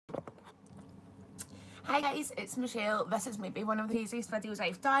Hi guys, it's Michelle. This is maybe one of the easiest videos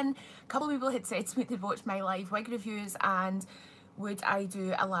I've done. A couple of people had said to me they'd watch my live wig reviews and would I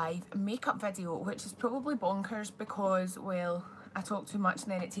do a live makeup video, which is probably bonkers because, well, I talk too much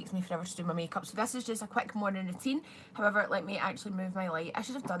and then it takes me forever to do my makeup. So this is just a quick morning routine. However, let me actually move my light. I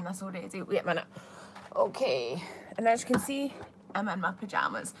should have done this already. Wait a minute. Okay, and as you can see, I'm in my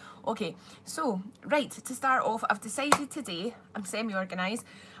pyjamas. Okay, so, right, to start off, I've decided today, I'm semi-organised,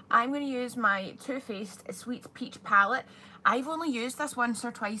 I'm going to use my Too Faced Sweet Peach palette. I've only used this once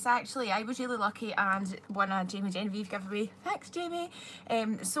or twice actually. I was really lucky and won a Jamie Genevieve giveaway. Thanks, Jamie.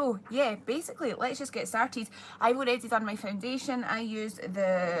 So yeah, basically, let's just get started. I've already done my foundation. I used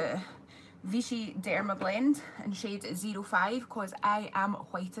the Vichy Derma Blend in shade 05 because I am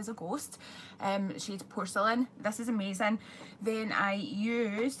white as a ghost. Shade Porcelain. This is amazing. Then I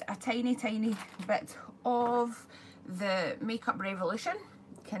used a tiny bit of the Makeup Revolution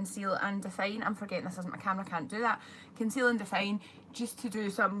Conceal and Define. I'm forgetting this isn't my camera, can't do that. Conceal and Define, just to do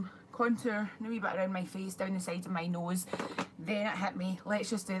some contour, a wee bit around my face, down the side of my nose. Then it hit me, let's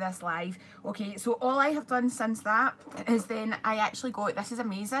just do this live. Okay, so all I have done since that is then I actually got, this is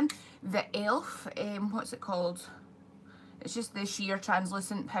amazing, the e.l.f. What's it called? It's just the sheer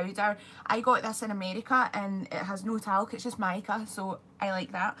translucent powder. I got this in America and it has no talc, it's just mica, so I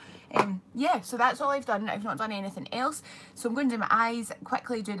like that. Yeah, so that's all I've done. I've not done anything else. So I'm going to do my eyes,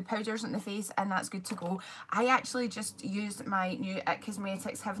 quickly do the powders on the face, and that's good to go. I actually just used my new IT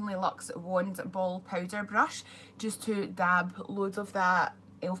Cosmetics Heavenly Luxe Wand Ball Powder Brush just to dab loads of that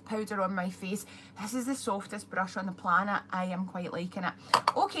e.l.f. powder on my face. This is the softest brush on the planet. I am quite liking it.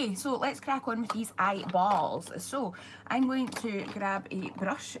 Okay, so let's crack on with these eyeballs. So I'm going to grab a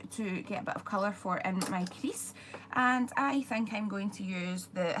brush to get a bit of colour for in my crease, and I think I'm going to use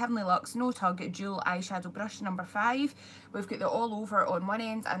the Heavenly Luxe No Tug Dual Eyeshadow Brush number 5. We've got the all over on one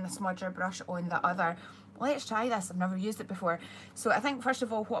end and the smudger brush on the other. Let's try this, I've never used it before. So I think first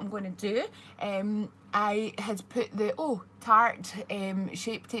of all what I'm going to do, I had put the Tarte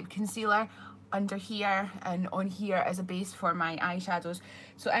Shape Tape Concealer under here and on here as a base for my eyeshadows.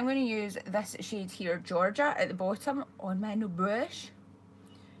 So I'm going to use this shade here, Georgia, at the bottom on my new brush.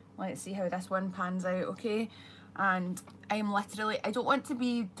 Let's see how this one pans out, okay? And I'm literally, I don't want to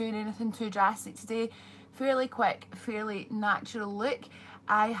be doing anything too drastic today. Fairly quick, fairly natural look.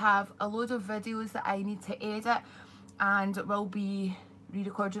 I have a load of videos that I need to edit and will be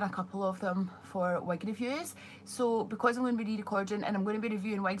re-recording a couple of them for wig reviews. So because I'm going to be re-recording and I'm going to be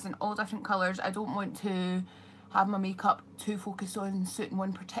reviewing wigs in all different colours, I don't want to have my makeup too focused on suiting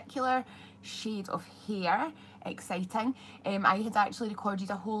one particular shade of hair. Exciting. I had actually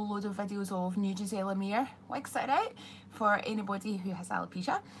recorded a whole load of videos of new Gisela Meir wigs that are out for anybody who has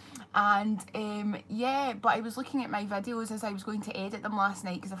alopecia, and yeah, but I was looking at my videos as I was going to edit them last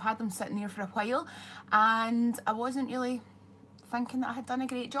night because I've had them sitting there for a while and I wasn't really thinking that I had done a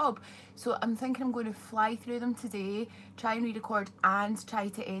great job. So I'm thinking I'm going to fly through them today, try and re-record and try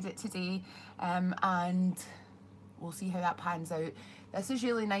to edit today, and we'll see how that pans out. This is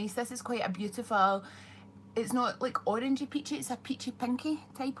really nice. This is quite a beautiful, it's not like orangey peachy, it's a peachy pinky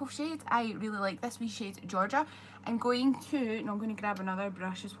type of shade. I really like this wee shade, Georgia. I'm going to grab another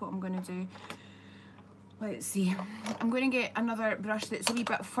brush is what I'm going to do. Let's see. I'm going to get another brush that's a wee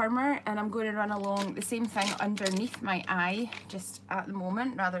bit firmer and I'm going to run along the same thing underneath my eye just at the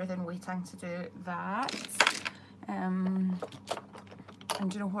moment rather than waiting to do that. And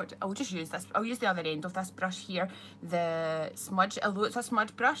you know what, I'll just use this, I'll use the other end of this brush here, the smudge, although it's a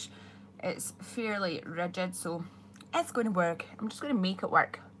smudge brush, it's fairly rigid, so it's going to work. I'm just going to make it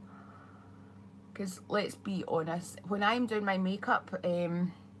work. Because let's be honest, when I'm doing my makeup,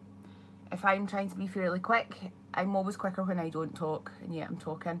 if I'm trying to be fairly quick, I'm always quicker when I don't talk, and yet I'm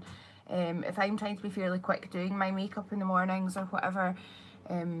talking. If I'm trying to be fairly quick doing my makeup in the mornings or whatever,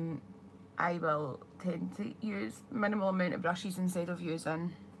 I will tend to use minimal amount of brushes instead of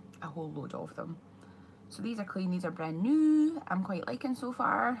using a whole load of them. So these are clean, these are brand new. I'm quite liking so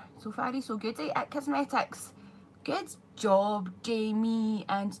far. So far, so good. IT Cosmetics. Good job, Jamie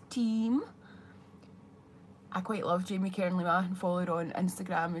and team. I quite love Jamie Kernley and follow her on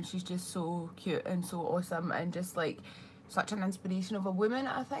Instagram, and she's just so cute and so awesome and just like such an inspiration of a woman,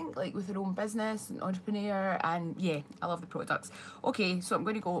 I think, like with her own business and entrepreneur, and yeah, I love the products. Okay, so I'm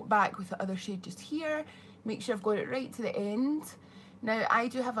going to go back with the other shade just here, make sure I've got it right to the end. Now I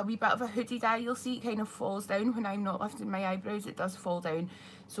do have a wee bit of a hooded eye, you'll see it kind of falls down when I'm not lifting my eyebrows, it does fall down.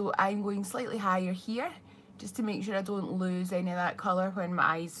 So I'm going slightly higher here, just to make sure I don't lose any of that colour when my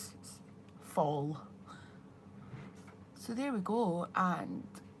eyes fall. So there we go, and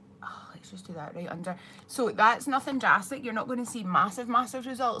let's just do that right under. So that's nothing drastic. You're not going to see massive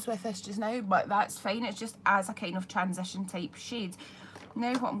results with this just now, but that's fine. It's just as a kind of transition type shade.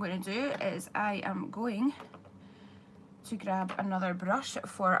 Now what I'm going to do is I am going to grab another brush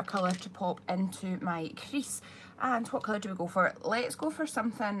for a colour to pop into my crease. And what colour do we go for? Let's go for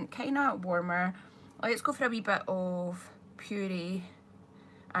something kind of warmer. Let's go for a wee bit of Puree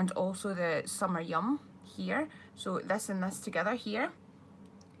and also the Summer Yum here. So this and this together here.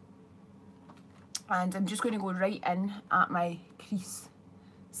 And I'm just going to go right in at my crease,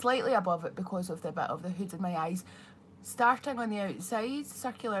 slightly above it because of the bit of the hood in my eyes. Starting on the outside,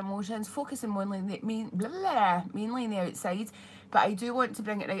 circular motions, focusing mainly on the outside, but I do want to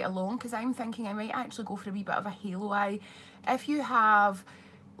bring it right along because I'm thinking I might actually go for a wee bit of a halo eye. If you have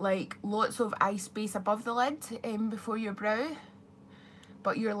like lots of eye space above the lid before your brow,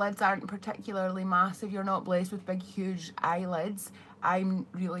 but your lids aren't particularly massive, you're not blessed with big huge eyelids. I'm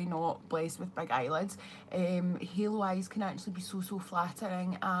really not blessed with big eyelids. Halo eyes can actually be so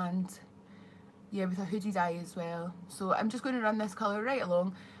flattering, and yeah, with a hooded eye as well. So I'm just going to run this colour right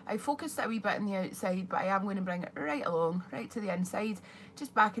along. I focused it a wee bit on the outside, but I am going to bring it right along, right to the inside.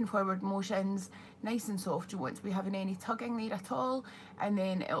 Just back and forward motions, nice and soft. You don't want to be having any tugging there at all, and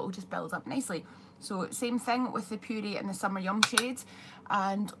then it'll just build up nicely. So same thing with the Puree and the Summer Yum shades.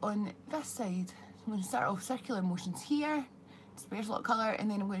 And on this side, I'm going to start off circular motions here, spares a lot of colour, and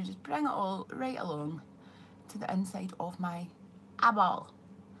then I'm going to just bring it all right along to the inside of my eyeball.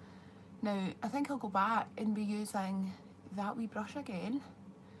 Now, I think I'll go back and be using that wee brush again.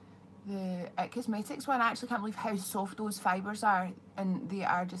 The IT Cosmetics one. I actually can't believe how soft those fibres are, and they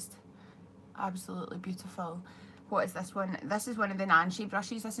are just absolutely beautiful. What is this one? This is one of the Nancy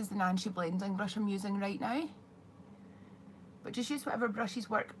brushes. This is the Nancy blending brush I'm using right now. But just use whatever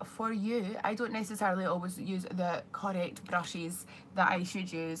brushes work for you. I don't necessarily always use the correct brushes that I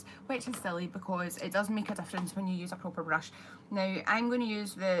should use, which is silly because it does make a difference when you use a proper brush. Now, I'm going to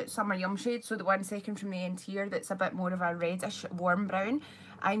use the Summer Yum shade, so the one second from the end here that's a bit more of a reddish warm brown.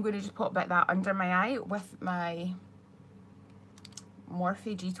 I'm going to just pop a bit of that under my eye with my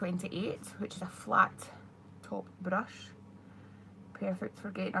Morphe G28, which is a flat top brush. Perfect for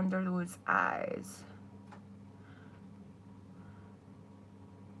getting under those eyes.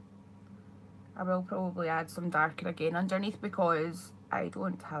 I will probably add some darker again underneath because I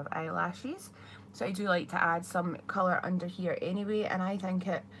don't have eyelashes. So I do like to add some colour under here anyway, and I think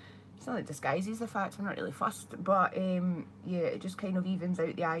it's not that it disguises the fact I'm not really fussed, but yeah, it just kind of evens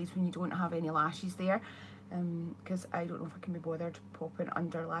out the eyes when you don't have any lashes there, because I don't know if I can be bothered popping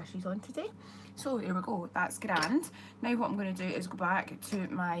under lashes on today. So here we go, that's grand. Now what I'm going to do is go back to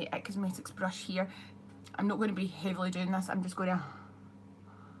my IT Cosmetics brush here. I'm not going to be heavily doing this, I'm just going to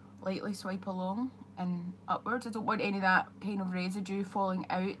lightly swipe along and upwards. I don't want any of that kind of residue falling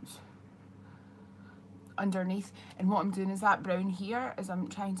out underneath. And what I'm doing is that brown here is I'm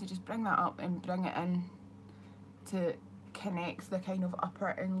trying to just bring that up and bring it in to connect the kind of upper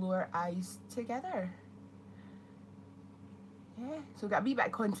and lower eyes together. Yeah, so we've got a wee bit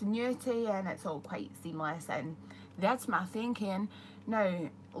of continuity and it's all quite seamless, and that's my thinking. Now,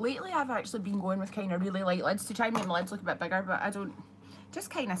 lately I've actually been going with kind of really light lids to try and make my lids look a bit bigger, but I don't, just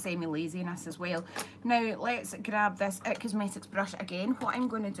kind of semi-laziness as well. Now let's grab this IT Cosmetics brush again. What I'm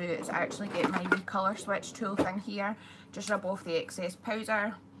going to do is actually get my wee colour switch tool thing here, just rub off the excess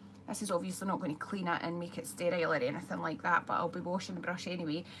powder. This is obviously not going to clean it and make it sterile or anything like that, but I'll be washing the brush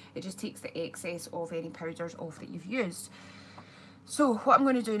anyway. It just takes the excess of any powders off that you've used. So what I'm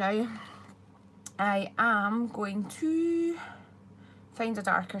going to do now, I am going to find a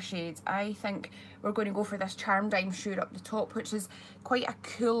darker shade. I think we're going to go for this Charmed I'm Sure up the top, which is quite a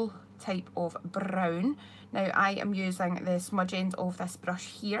cool type of brown. Now I am using the smudge end of this brush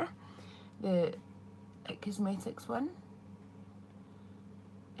here, the IT Cosmetics one,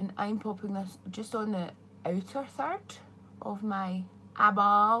 and I'm popping this just on the outer third of my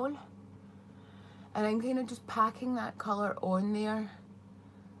eyeball, and I'm kind of just packing that colour on there.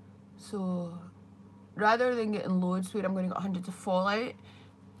 So rather than getting loads where I'm going to get 100 to fall out,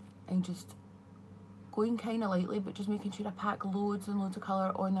 I'm just going kind of lightly, but just making sure I pack loads and loads of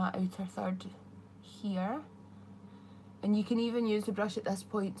colour on that outer third here. And you can even use the brush at this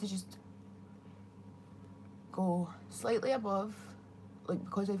point to just go slightly above, like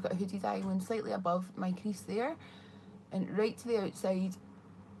because I've got a hooded eye, one slightly above my crease there, and right to the outside,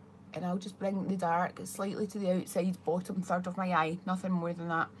 and I'll just bring the dark slightly to the outside bottom third of my eye, nothing more than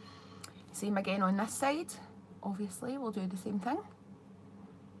that. Same again on this side, obviously we'll do the same thing.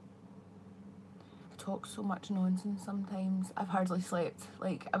 I talk so much nonsense sometimes. I've hardly slept.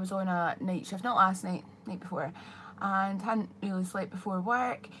 Like, I was on a night shift, not last night, night before, and hadn't really slept before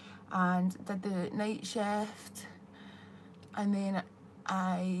work and did the night shift, and then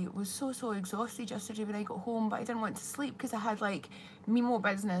I was so exhausted yesterday when I got home, but I didn't want to sleep because I had like MIMO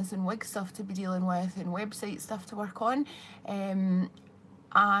business and wig stuff to be dealing with and website stuff to work on, and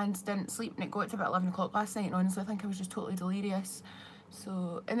didn't sleep, and it got to about 11 o'clock last night, and honestly I think I was just totally delirious.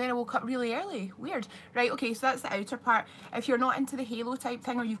 So, and then I woke up really early. Weird. Right, okay, so that's the outer part. If you're not into the halo type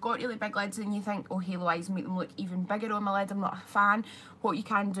thing, or you've got really big lids and you think, oh, halo eyes make them look even bigger on my lid, I'm not a fan, what you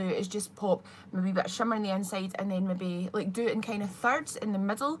can do is just pop maybe a bit of shimmer on the inside, and then maybe like do it in kind of thirds in the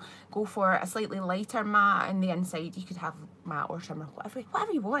middle. Go for a slightly lighter matte in the inside. You could have matte or shimmer, whatever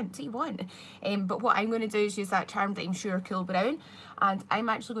you want, what you want. But what I'm going to do is use that Charmed I'm Sure Cool Brown, and I'm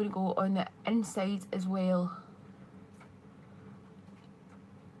actually going to go on the inside as well,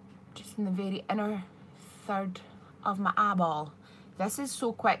 just in the very inner third of my eyeball. This is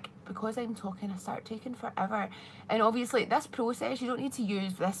so quick. Because I'm talking, I start taking forever. And obviously this process, you don't need to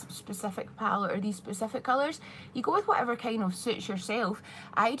use this specific palette or these specific colours. You go with whatever kind of suits yourself.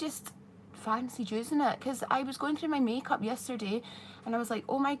 I just fancied using it because I was going through my makeup yesterday and I was like,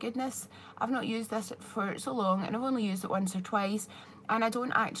 oh my goodness, I've not used this for so long, and I've only used it once or twice, and I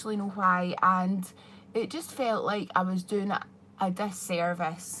don't actually know why, and it just felt like I was doing a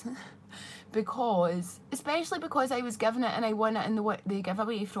disservice. Because, especially because I was given it and I won it in the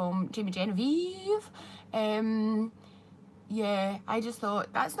giveaway from Jamie Genevieve. Yeah, I just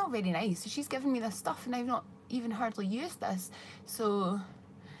thought, that's not very nice. She's given me this stuff and I've not even hardly used this. So,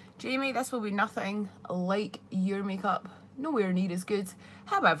 Jamie, this will be nothing like your makeup. Nowhere near as good.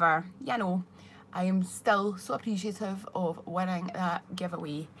 However, you know, I am still so appreciative of winning that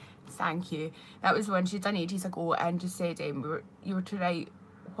giveaway. Thank you. That was one she'd done ages ago and just said, you were to write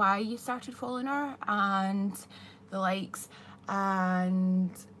why you started following her and the likes,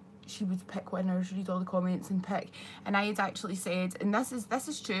 and she would pick winners, read all the comments and pick. And I had actually said, and this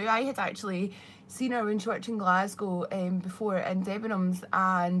is true, I had actually seen her when she worked in Glasgow before in Debenhams,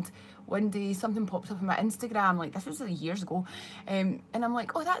 and one day something popped up on my Instagram, like this was years ago, and I'm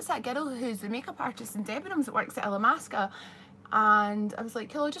like, oh, that's that girl who's the makeup artist in Debenhams that works at Alopecia. And I was like,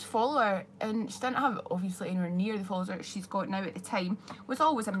 can I just follow her? And she didn't have obviously anywhere near the followers she's got now at the time. Was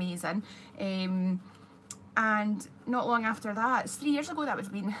always amazing. And not long after that, it's 3 years ago, that would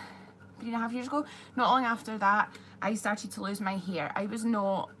have been 3.5 years ago, not long after that, I started to lose my hair. I was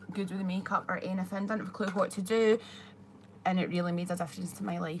not good with the makeup or anything, didn't have a clue what to do, and it really made a difference to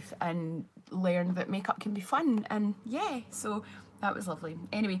my life, and learned that makeup can be fun, and yeah, so that was lovely.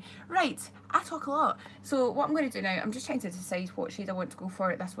 Anyway, right, I talk a lot. So what I'm going to do now, I'm just trying to decide what shade I want to go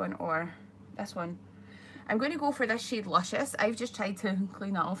for, this one or this one. I'm going to go for this shade Luscious. I've just tried to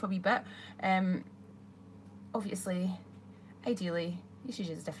clean that off a wee bit. Obviously, ideally, you should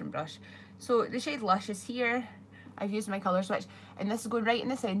use a different brush. So the shade Luscious here, I've used my colour switch, and this is going right in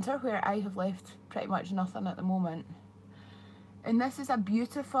the centre where I have left pretty much nothing at the moment. And this is a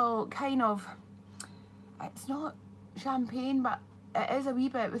beautiful kind of, it's not champagne, but it is a wee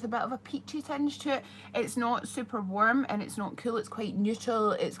bit with a bit of a peachy tinge to it. It's not super warm and it's not cool, it's quite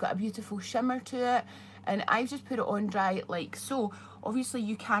neutral. It's got a beautiful shimmer to it, and I've just put it on dry like so. Obviously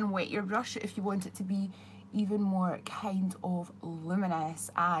you can wet your brush if you want it to be even more kind of luminous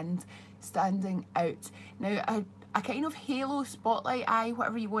and standing out. Now a kind of halo spotlight eye,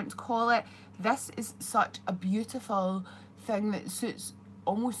 whatever you want to call it, this is such a beautiful thing that suits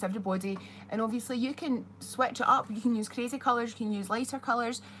almost everybody, and obviously you can switch it up. You can use crazy colours, you can use lighter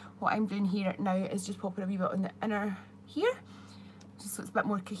colours. What I'm doing here now is just popping a wee bit on the inner here, just so it's a bit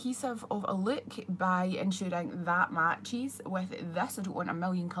more cohesive of a look by ensuring that matches with this. I don't want a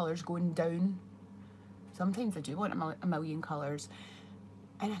million colours going down. Sometimes I do want a million colours,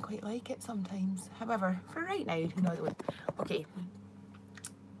 and I quite like it sometimes. However, for right now, no I don't. Okay,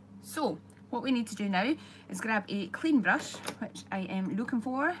 so what we need to do now is grab a clean brush, which I am looking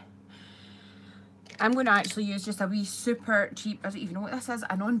for. I'm going to actually use just a wee super cheap, I don't even know what this is,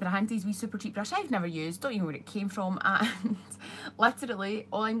 a non-branded wee super cheap brush I've never used, don't even know where it came from, and literally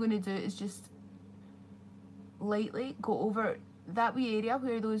all I'm going to do is just lightly go over that wee area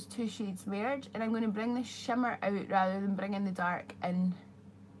where those two shades merge, and I'm going to bring the shimmer out rather than bringing the dark in,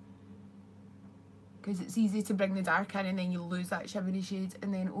 because it's easy to bring the dark in and then you lose that shimmery shade.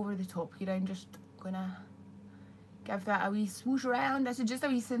 And then over the top here, I'm just gonna give that a wee swoosh around. This is just a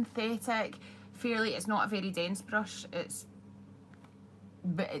wee synthetic, fairly, it's not a very dense brush,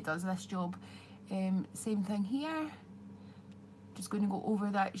 but it does this job. Same thing here, just going to go over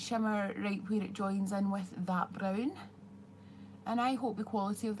that shimmer right where it joins in with that brown. And I hope the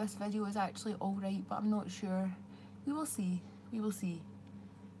quality of this video is actually alright, but I'm not sure. We will see, we will see.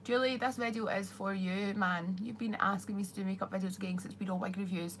 Julie, this video is for you, man. You've been asking me to do makeup videos again because it's been all wig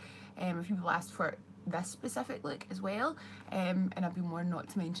reviews. A few people asked for this specific look as well, and I've been warned not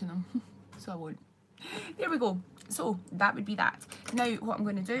to mention them, so I won't. There we go. So that would be that. Now what I'm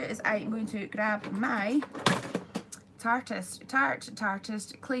going to do is I'm going to grab my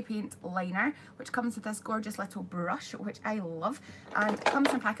Tartist clay paint liner, which comes with this gorgeous little brush, which I love, and it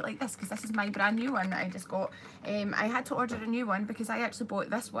comes in a packet like this because this is my brand new one that I just got. I had to order a new one because I actually bought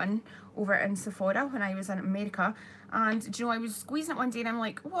this one over in Sephora when I was in America, and do you know, I was squeezing it one day and I'm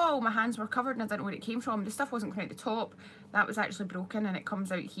like, whoa, my hands were covered and I didn't know where it came from. The stuff wasn't coming out the top, that was actually broken, and it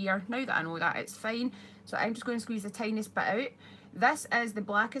comes out here. Now that I know that, it's fine. So I'm just going to squeeze the tiniest bit out. This is the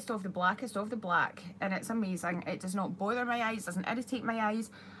blackest of the blackest of the black, and it's amazing. It does not bother my eyes, doesn't irritate my eyes.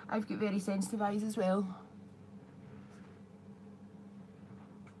 I've got very sensitive eyes as well.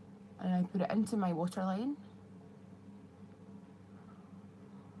 And I put it into my waterline.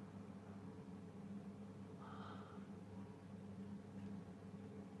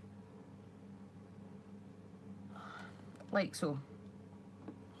 Like so.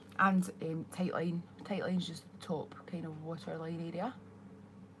 And tight line. Tight line's just the top kind of waterline area.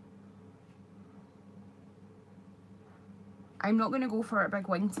 I'm not going to go for a big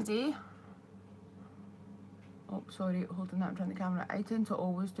wing today. Oh, sorry, holding that in front of the camera. I tend to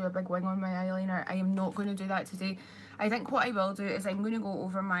always do a big wing on my eyeliner. I am not going to do that today. I think what I will do is I'm going to go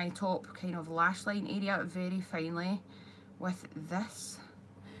over my top kind of lash line area very finely with this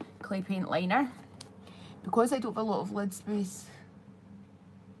clay paint liner. Because I don't have a lot of lid space,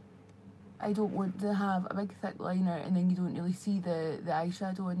 I don't want to have a big thick liner and then you don't really see the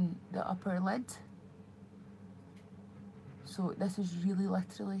eyeshadow in the upper lid. So this is really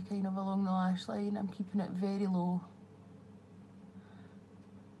literally kind of along the lash line. I'm keeping it very low.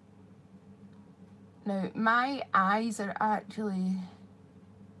 Now my eyes are actually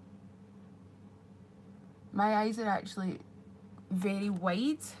very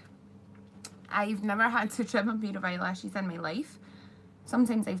wide. I've never had to trim a pair of eyelashes in my life.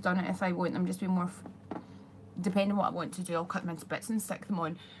 Sometimes I've done it if I want them just be more, depending on what I want to do, I'll cut them into bits and stick them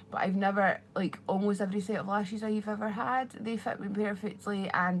on. But I've never, like almost every set of lashes I've ever had, they fit me perfectly,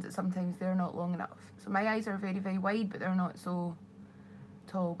 and sometimes they're not long enough. So my eyes are very, very wide, but they're not so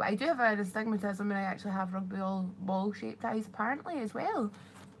tall. But I do have astigmatism, and I actually have rugby ball shaped eyes apparently as well.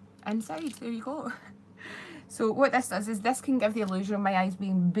 Inside, there you go. So what this does is this can give the illusion of my eyes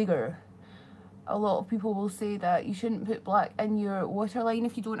being bigger. A lot of people will say that you shouldn't put black in your waterline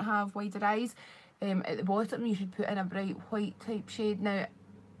if you don't have wider eyes. At the bottom you should put in a bright white type shade. Now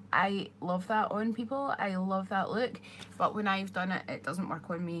I love that on people, I love that look, but when I've done it, it doesn't work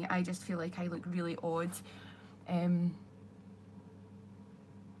on me. I just feel like I look really odd.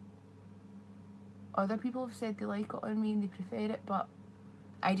 Other people have said they like it on me and they prefer it, but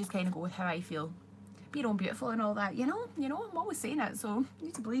I just kind of go with how I feel. Be all beautiful and all that, you know, I'm always saying it, so you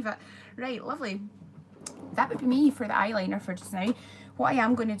need to believe it. Right, lovely. That would be me for the eyeliner for just now. What I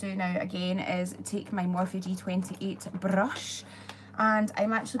am going to do now again is take my Morphe G28 brush, and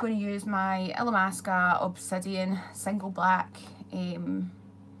I'm actually going to use my Illamasqua Obsidian Single Black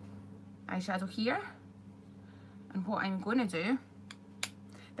eyeshadow here. And what I'm going to do,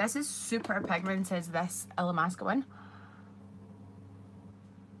 this is super pigmented, this Illamasqua one.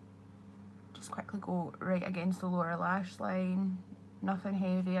 Quickly go right against the lower lash line, nothing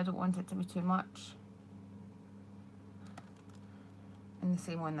heavy, I don't want it to be too much, and the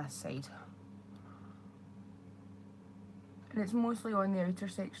same on this side. And it's mostly on the outer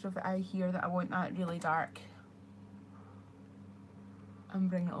section of the eye here that I want that really dark, and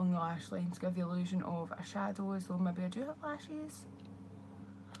bring it along the lash line to give the illusion of a shadow, as though maybe I do have lashes.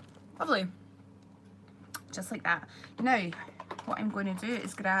 Lovely, just like that. Now what I'm going to do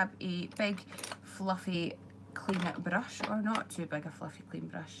is grab a big fluffy clean brush, or not too big a fluffy clean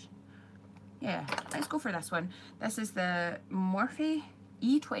brush. Yeah, let's go for this one. This is the Morphe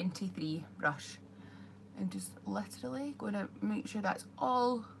E23 brush. I'm just literally going to make sure that's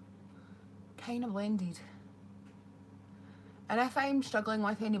all kind of blended. And if I'm struggling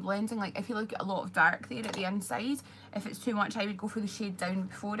with any blending, like if you look at a lot of dark there at the inside, if it's too much I would go for the shade down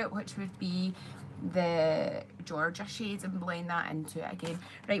before it, which would be the Georgia shades, and blend that into it again.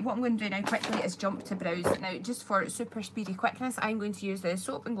 Right, what I'm going to do now quickly is jump to brows. Now just for super speedy quickness, I'm going to use the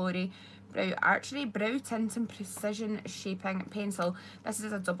Soap and Glory Brow Archery Brow Tint and Precision Shaping Pencil. This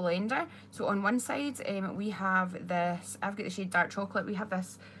is a double ender. So on one side we have this, I've got the shade Dark Chocolate, we have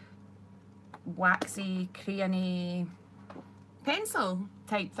this waxy crayony pencil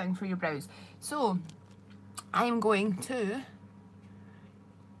type thing for your brows. So I'm going to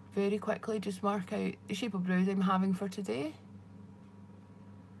very quickly just mark out the shape of brows I'm having for today.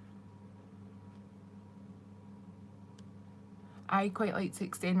 I quite like to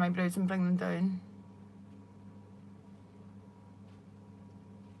extend my brows and bring them down.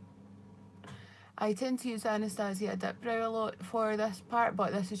 I tend to use Anastasia Dip Brow a lot for this part,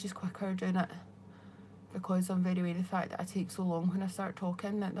 but this is just quicker doing it because I'm very aware of the fact that I take so long when I start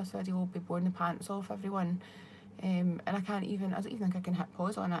talking that this video will be boring the pants off everyone. And I don't even think I can hit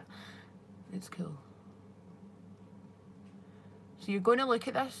pause on it. It's cool. So you're going to look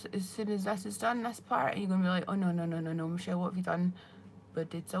at this as soon as this is done, this part, and you're going to be like, oh no, no, no, no, no, Michelle, what have you done?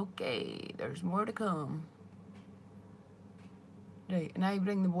 But it's okay, there's more to come. Right, and I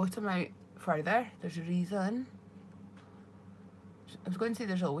bring the bottom out further. There's a reason. I was going to say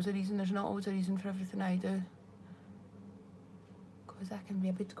there's always a reason. There's not always a reason for everything I do, because I can be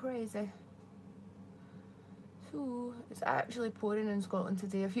a bit crazy. So it's actually pouring in Scotland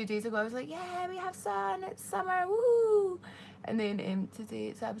today. A few days ago I was like, yeah, we have sun, it's summer, woo! And then today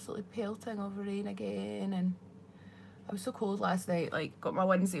it's absolutely pelting of rain again, and I was so cold last night, like got my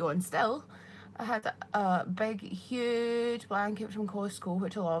onesie on still. I had a big huge blanket from Costco,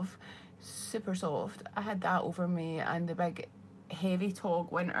 which I love, super soft. I had that over me and the big heavy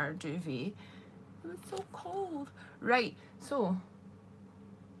tog winter duvet. It was so cold. Right, so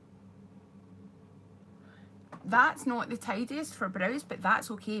that's not the tidiest for brows, but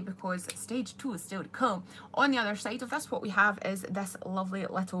that's okay because stage 2 is still to come. On the other side of this, what we have is this lovely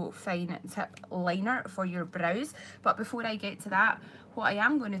little fine tip liner for your brows. But before I get to that, what I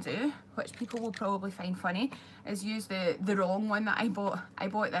am going to do, which people will probably find funny, is use the wrong one that I bought. I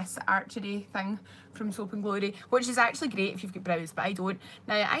bought this archery thing from Soap and Glory, which is actually great if you've got brows, but I don't.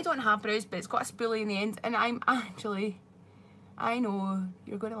 Now, I don't have brows, but it's got a spoolie in the end, and I'm actually, I know,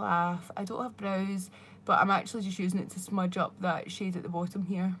 you're going to laugh, I don't have brows, but I'm actually just using it to smudge up that shade at the bottom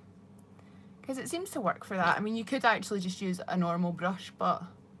here, because it seems to work for that. I mean, you could actually just use a normal brush, but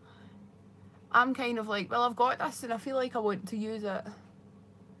I'm kind of like, well, I've got this and I feel like I want to use it.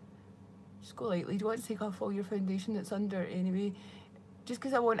 Just go lightly. You don't want to take off all your foundation that's under anyway, just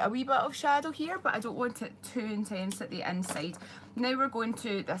because I want a wee bit of shadow here, but I don't want it too intense at the inside. Now we're going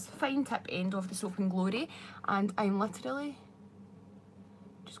to this fine tip end of the Soap and Glory, and I'm literally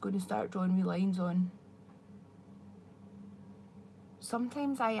just going to start drawing wee lines on.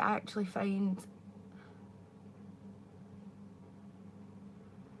 Sometimes I actually find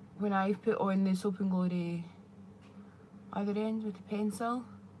when I've put on the Soap and Glory other end with the pencil,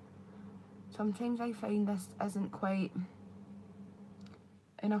 sometimes I find this isn't quite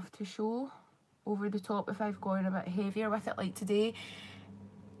enough to show over the top if I've gone a bit heavier with it. Like today,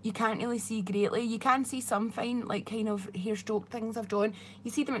 you can't really see greatly. You can see some fine, like, kind of hair stroke things I've drawn.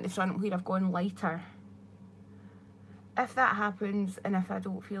 You see them at the front where I've gone lighter. If that happens, and if I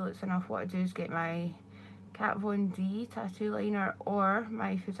don't feel it's enough, what I do is get my Kat Von D tattoo liner or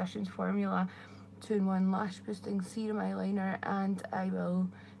my Physicians Formula 2-in-1 lash boosting serum eyeliner, and I will,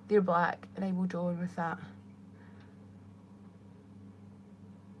 they're black, and I will draw on with that.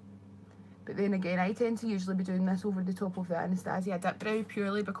 But then again, I tend to usually be doing this over the top of the Anastasia Dip Brow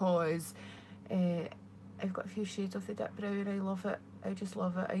purely because I've got a few shades of the Dip Brow and I love it. I just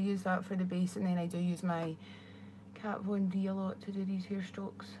love it. I use that for the base, and then I do use my Kat Von D a lot to do these hair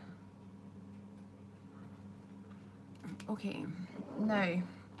strokes. Okay, now,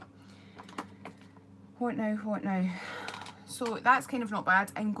 what now? So that's kind of not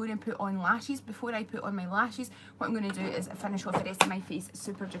bad. I'm going to put on lashes. Before I put on my lashes, what I'm going to do is finish off the rest of my face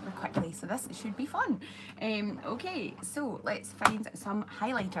super duper quickly. So this should be fun. Okay, so let's find some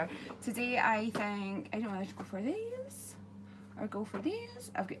highlighter. Today I think, I don't know, I should go for these or go for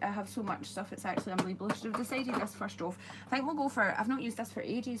these. I have so much stuff, it's actually unbelievable. I should have decided this first off. I think we'll go for, I've not used this for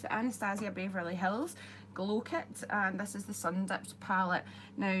ages, the Anastasia Beverly Hills Glow Kit, and this is the Sun Dipped palette.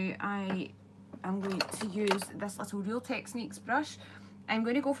 Now I'm going to use this little Real Techniques brush. I'm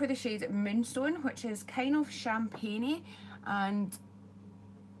going to go for the shade Moonstone, which is kind of champagne-y, and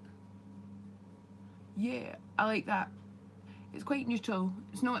yeah, I like that. It's quite neutral,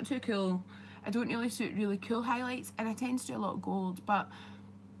 it's not too cool. I don't really suit really cool highlights, and I tend to do a lot of gold, but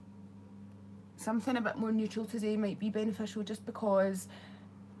something a bit more neutral today might be beneficial, just because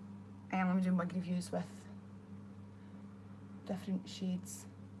I am doing wig reviews with different shades.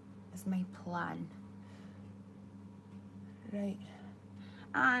 Is my plan. Right,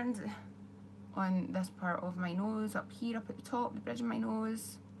 and on this part of my nose, up here, up at the top, the bridge of my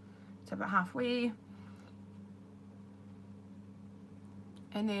nose, to about halfway,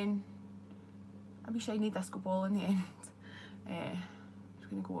 and then a wee shiny disco ball in the end. I'm just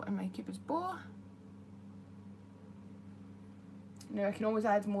going to go in my Cupid's bow, Now I can always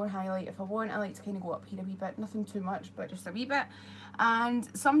add more highlight if I want. I like to kind of go up here a wee bit, nothing too much, but just a wee bit. And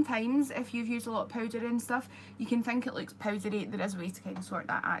sometimes if you've used a lot of powder and stuff, you can think it looks powdery. There is a way to kind of sort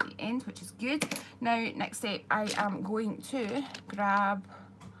that at the end, which is good. Now, next step, I am going to grab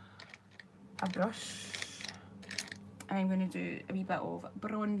a brush and I'm going to do a wee bit of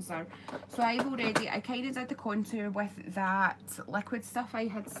bronzer. So I kind of did the contour with that liquid stuff I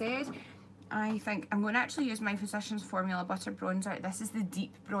had said. I think I'm going to actually use my Physicians Formula Butter Bronzer. This is the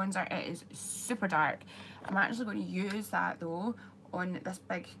deep bronzer. It is super dark. I'm actually going to use that though on this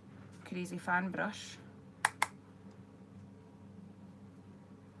big crazy fan brush.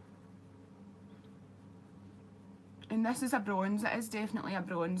 And this is a bronze. It is definitely a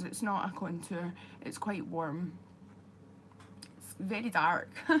bronze. It's not a contour. It's quite warm. It's very dark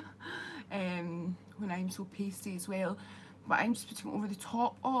when I'm so pasty as well. But I'm just putting it over the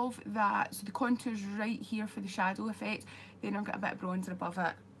top of that. So the contour's right here for the shadow effect. Then I've got a bit of bronzer above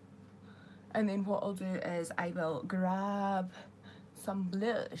it. And then what I'll do is I will grab some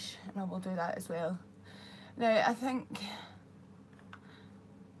blush and I will do that as well. Now I think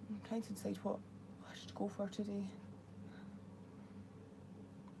I'm trying to decide what I should go for today.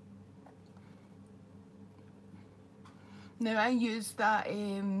 Now I use that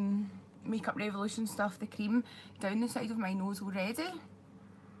Makeup Revolution stuff, the cream, down the side of my nose already.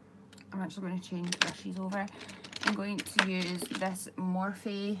 I'm actually going to change brushes over. I'm going to use this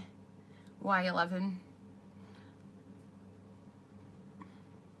Morphe Y11.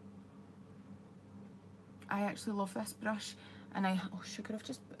 I actually love this brush, and oh sugar,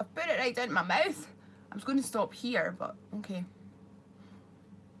 I've put it right down my mouth. I was going to stop here, but okay.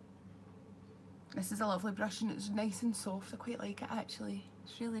 This is a lovely brush and it's nice and soft. I quite like it actually.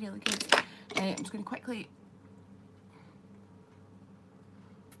 It's really, really good. I'm just going to quickly...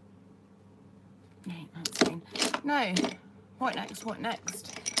 Right, that's fine. Now, what next? What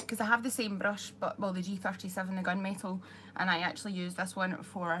next? Because I have the same brush, but well, the G37, the gunmetal, and I actually use this one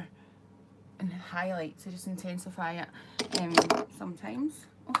for highlight to just intensify it sometimes.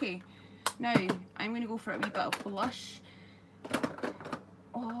 Okay, now I'm going to go for a wee bit of blush.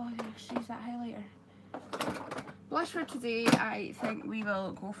 Oh, let's use that highlighter. Blush for today, I think we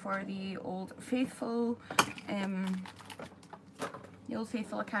will go for the Old Faithful,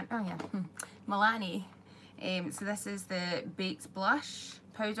 Milani. So this is the Baked Blush,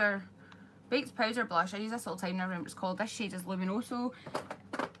 Baked Powder Blush. I use this all the time, I remember what it's called. This shade is Luminoso.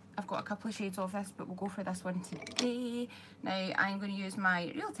 I've got a couple of shades of this, but we'll go for this one today. Now, I'm going to use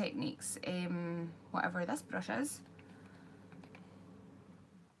my Real Techniques, whatever this brush is.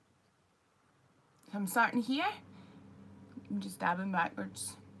 So I'm starting here, I'm just dabbing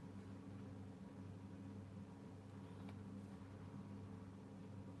backwards.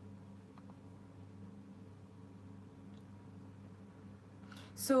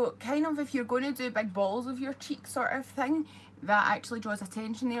 So kind of if you're going to do big balls of your cheek sort of thing, that actually draws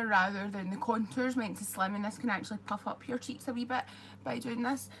attention there rather than the contours meant to slim, and this can actually puff up your cheeks a wee bit by doing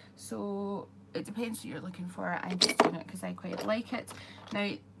this. So it depends what you're looking for. I'm just doing it because I quite like it.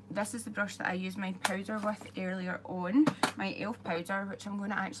 Now, this is the brush that I used my powder with earlier on, my e.l.f. powder, which I'm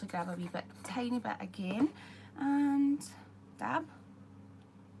going to actually grab a wee bit, tiny bit again, and dab.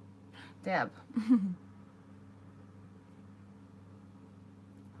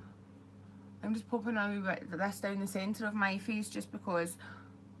 I'm just popping a wee bit of this down the centre of my face just because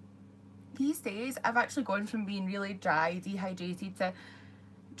these days I've actually gone from being really dry, dehydrated, to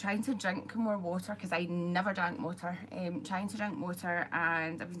trying to drink more water, because I never drank water. Trying to drink water,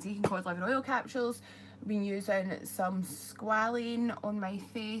 and I've been taking cod liver oil capsules. I've been using some squalane on my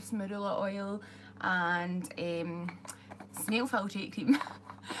face, marula oil, and snail filtrate cream.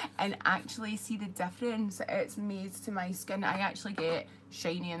 And actually see the difference it's made to my skin. I actually get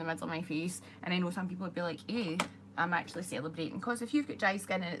shiny in the middle of my face, and I know some people would be like, hey, I'm actually celebrating, because if you've got dry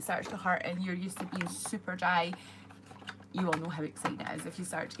skin and it starts to hurt and you're used to being super dry, you all know how exciting it is if you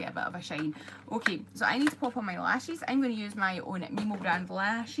start to get a bit of a shine. Okay, so I need to pop on my lashes. I'm going to use my own MIMO brand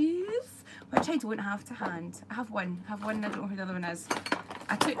lashes, which I don't have to hand. I have one, I don't know who the other one is.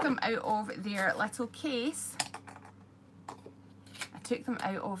 I took them out of their little case.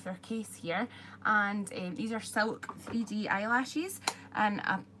 Here, and these are Silk 3D eyelashes, and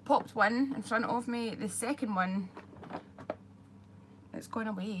I popped one in front of me. The second one, it's gone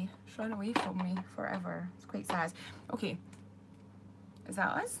away. It's run away from me forever. It's quite sad. Okay, is that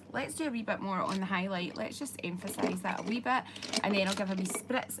us? Let's do a wee bit more on the highlight. Let's just emphasise that a wee bit, and then I'll give a wee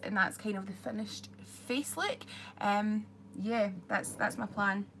spritz, and that's kind of the finished face look. Yeah, that's my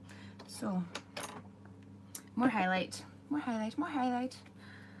plan. So more highlight.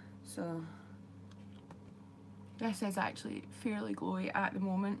 So This is actually fairly glowy at the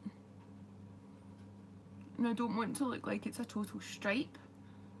moment. And I don't want to look like it's a total stripe.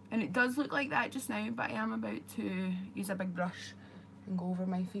 And it does look like that just now, but I am about to use a big brush and go over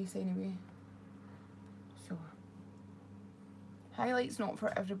my face anyway. So, highlight's not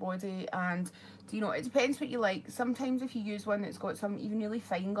for everybody, and do you know, it depends what you like. Sometimes if you use one that's got some even really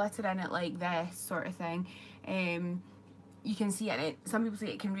fine glitter in it, like this sort of thing, you can see it in it. Some people say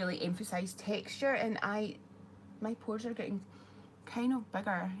it can really emphasise texture, and my pores are getting kind of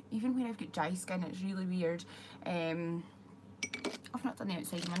bigger. Even when I've got dry skin, it's really weird. I've not done the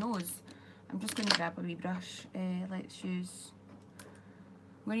outside of my nose. I'm just going to grab a wee brush. Let's use...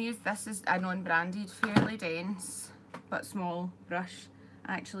 I'm going to use this as a non-branded, fairly dense but small brush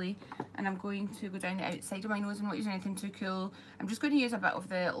actually, and I'm going to go down the outside of my nose. I'm not using anything too cool. I'm just going to use a bit of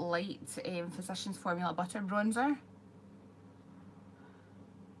the light Physicians Formula Butter Bronzer,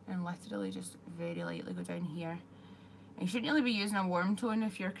 and literally just very lightly go down here. And you shouldn't really be using a warm tone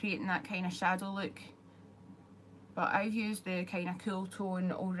if you're creating that kind of shadow look, but I've used the kind of cool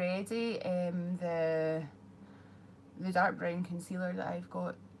tone already, the dark brown concealer that I've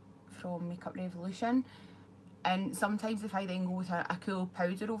got from Makeup Revolution. And sometimes if I then go with a cool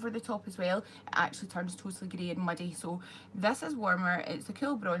powder over the top as well, it actually turns totally grey and muddy. So this is warmer, it's a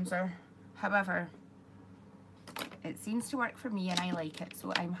cool bronzer, however it seems to work for me and I like it,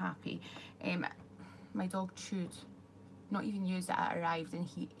 so I'm happy. My dog chewed, not even used it, it arrived and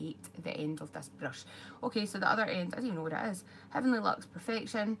he ate the end of this brush. Okay, so the other end, I don't even know what it is. Heavenly Luxe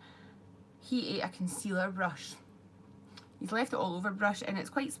Perfection. He ate a concealer brush. He's left it all over brush and it's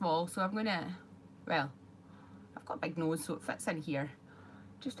quite small, so I'm gonna, well, I've got a big nose so it fits in here,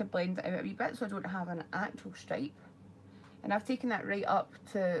 just to blend it out a wee bit so I don't have an actual stripe. And I've taken that right up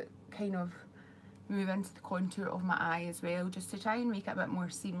to kind of move into the contour of my eye as well, just to try and make it a bit more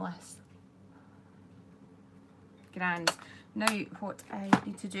seamless. Grand. Now what I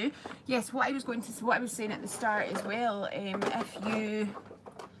need to do, yes, what I was saying at the start as well, if you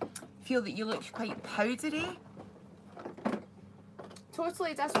feel that you look quite powdery,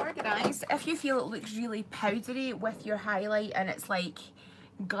 totally disorganised, if you feel it looks really powdery with your highlight and it's like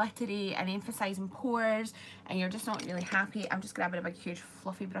glittery and emphasising pores and you're just not really happy, I'm just grabbing a big huge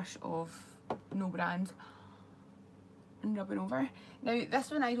fluffy brush of no brand and rubbing over. Now this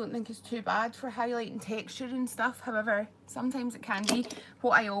one I don't think is too bad for highlighting texture and stuff, however sometimes it can be.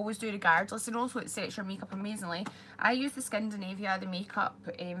 What I always do regardless, and also it sets your makeup amazingly, I use the Skindinavia, the makeup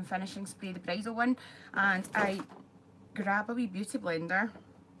finishing spray, the bridal one, and I grab a wee beauty blender,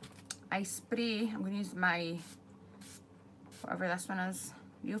 I spray, I'm going to use my, whatever this one is,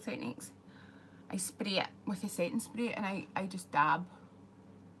 Real Techniques, I spray it with a setting spray and I just dab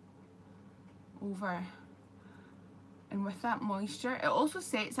over, and with that moisture, it also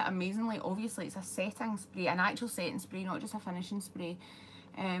sets it amazingly. Obviously it's a setting spray, an actual setting spray, not just a finishing spray,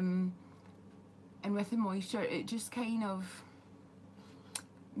 and with the moisture it just kind of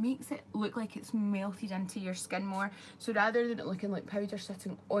makes it look like it's melted into your skin more. So rather than it looking like powder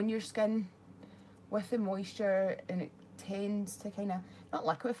sitting on your skin, with the moisture, and it tends to kind of, not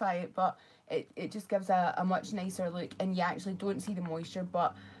liquefy it, but it just gives a much nicer look, and you actually don't see the moisture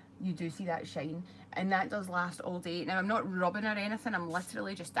but you do see that shine, and that does last all day. Now I'm not rubbing or anything, I'm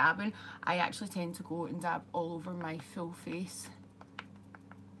literally just dabbing. I actually tend to go and dab all over my full face,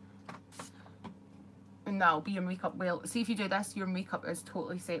 and that'll be your makeup. Well, see, if you do this, your makeup is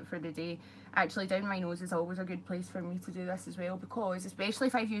totally set for the day. Actually, down my nose is always a good place for me to do this as well, because especially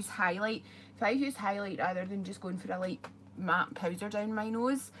if I've used highlight, rather than just going for a light matte powder down my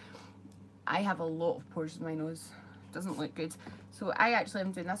nose, I have a lot of pores in my nose. It doesn't look good. So I actually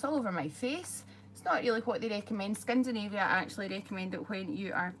am doing this all over my face. It's not really what they recommend. Skindinavia actually recommend that when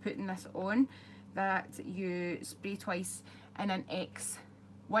you are putting this on, that you spray twice in an X,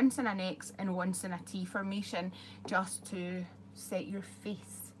 once in an X and once in a T formation, just to set your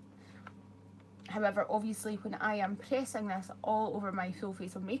face. However, obviously when I am pressing this all over my full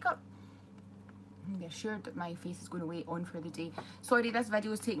face of makeup, be assured that my face is going to wait on for the day. Sorry, this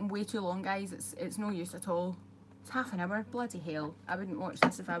video is taking way too long, guys. It's no use at all. It's half an hour. Bloody hell. I wouldn't watch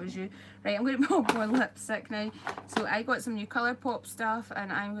this if I was you. Right, I'm going to put more lipstick now. So I got some new Colourpop stuff,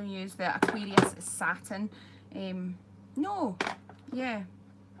 and I'm going to use the Aquarius Satin. No. Yeah,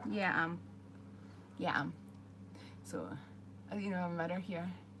 I am. So, you know, a mirror here.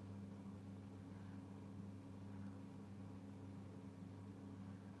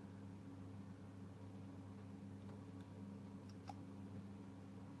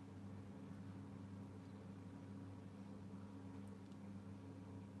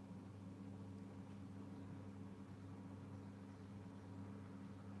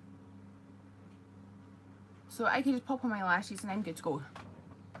 So I can just pop on my lashes and I'm good to go.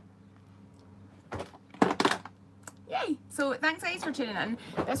 Yay! So thanks guys for tuning in.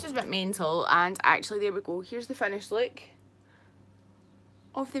 This was a bit mental, and actually there we go. Here's the finished look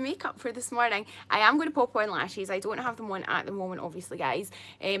of the makeup for this morning. I am going to pop on lashes. I don't have them on at the moment, obviously, guys,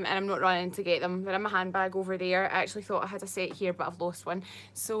 and I'm not running to get them. They're in my handbag over there. I actually thought I had a set here, but I've lost one.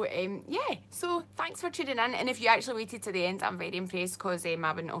 So yeah, so thanks for tuning in, and if you actually waited to the end, I'm very impressed, because I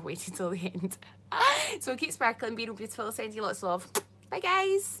wouldn't have waited till the end. So keep sparkling, be real beautiful, send you lots of love. Bye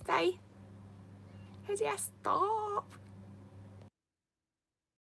guys, bye. How do I stop?